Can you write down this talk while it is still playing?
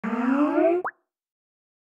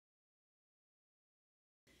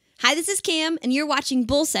Hi, this is Cam, and you're watching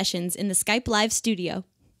Bull Sessions in the Skype Live studio.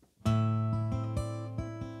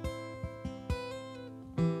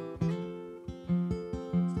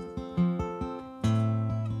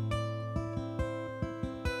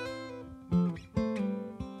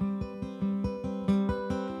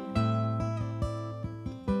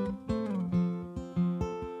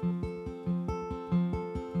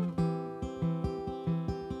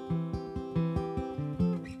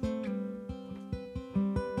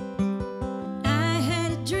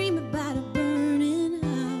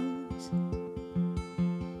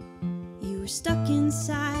 Stuck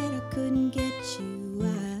inside, I couldn't get you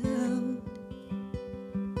out.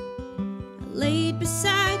 I laid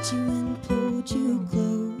beside you and pulled you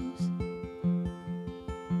close,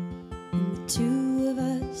 and the two of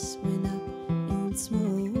us went up in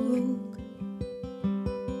smoke.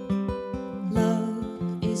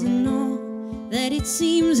 Love isn't all that it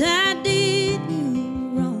seems. I did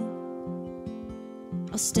you wrong.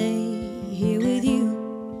 I'll stay here with you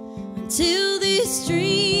until this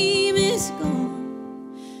dream is gone.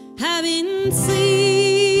 I've been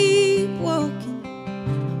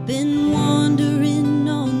sleepwalking, been wandering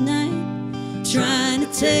all night, trying to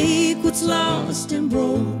take what's lost and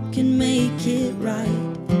broken, make it right.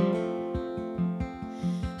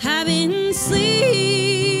 I've been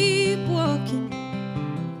sleepwalking,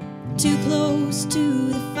 too close to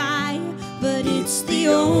the fire, but it's the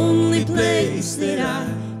only place that I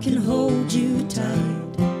can hold you tight.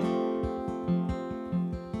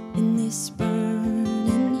 In this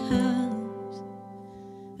burning house,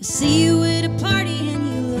 I see you at a party and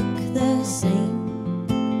you look the same.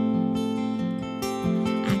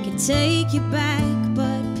 I could take you back,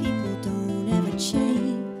 but people don't ever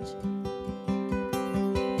change.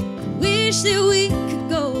 I wish that we could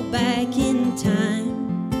go back in time,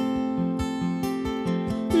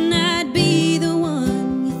 and I'd be the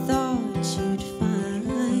one you thought you'd find.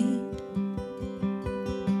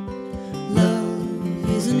 Love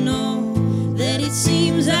isn't all that it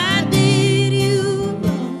seems. I did you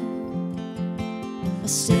wrong. I'll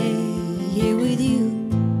stay here with you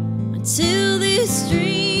until this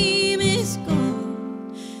dream is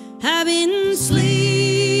gone. I've been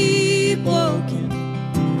sleepwalking,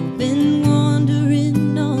 been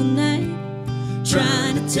wandering all night,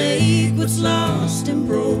 trying to take what's lost and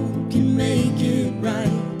broken, make it right.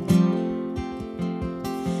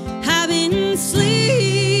 I've been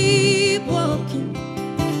sleepwalking,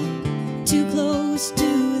 too close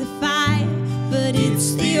to the fire, but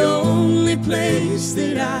it's the only place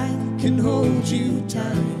that I can hold you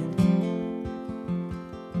tight.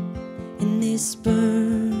 In this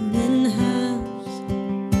burning house,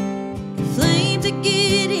 the flames are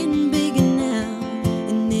getting bigger now.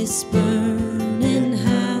 In this burning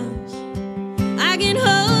house, I can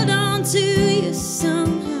hold on to you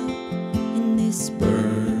somehow. In this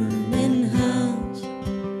burning house,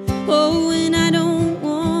 oh, and I don't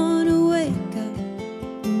want to wake up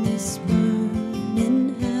in this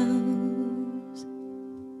burning house.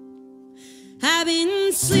 I've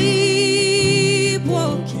been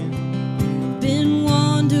sleepwalking, been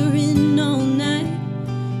wandering all night,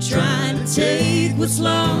 trying to take what's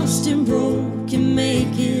lost and broken,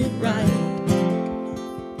 make it right.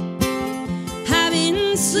 I've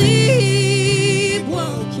been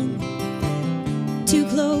sleepwalking, too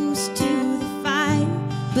close to the fire,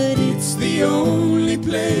 but it's the only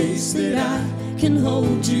place that I can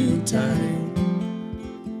hold you tight.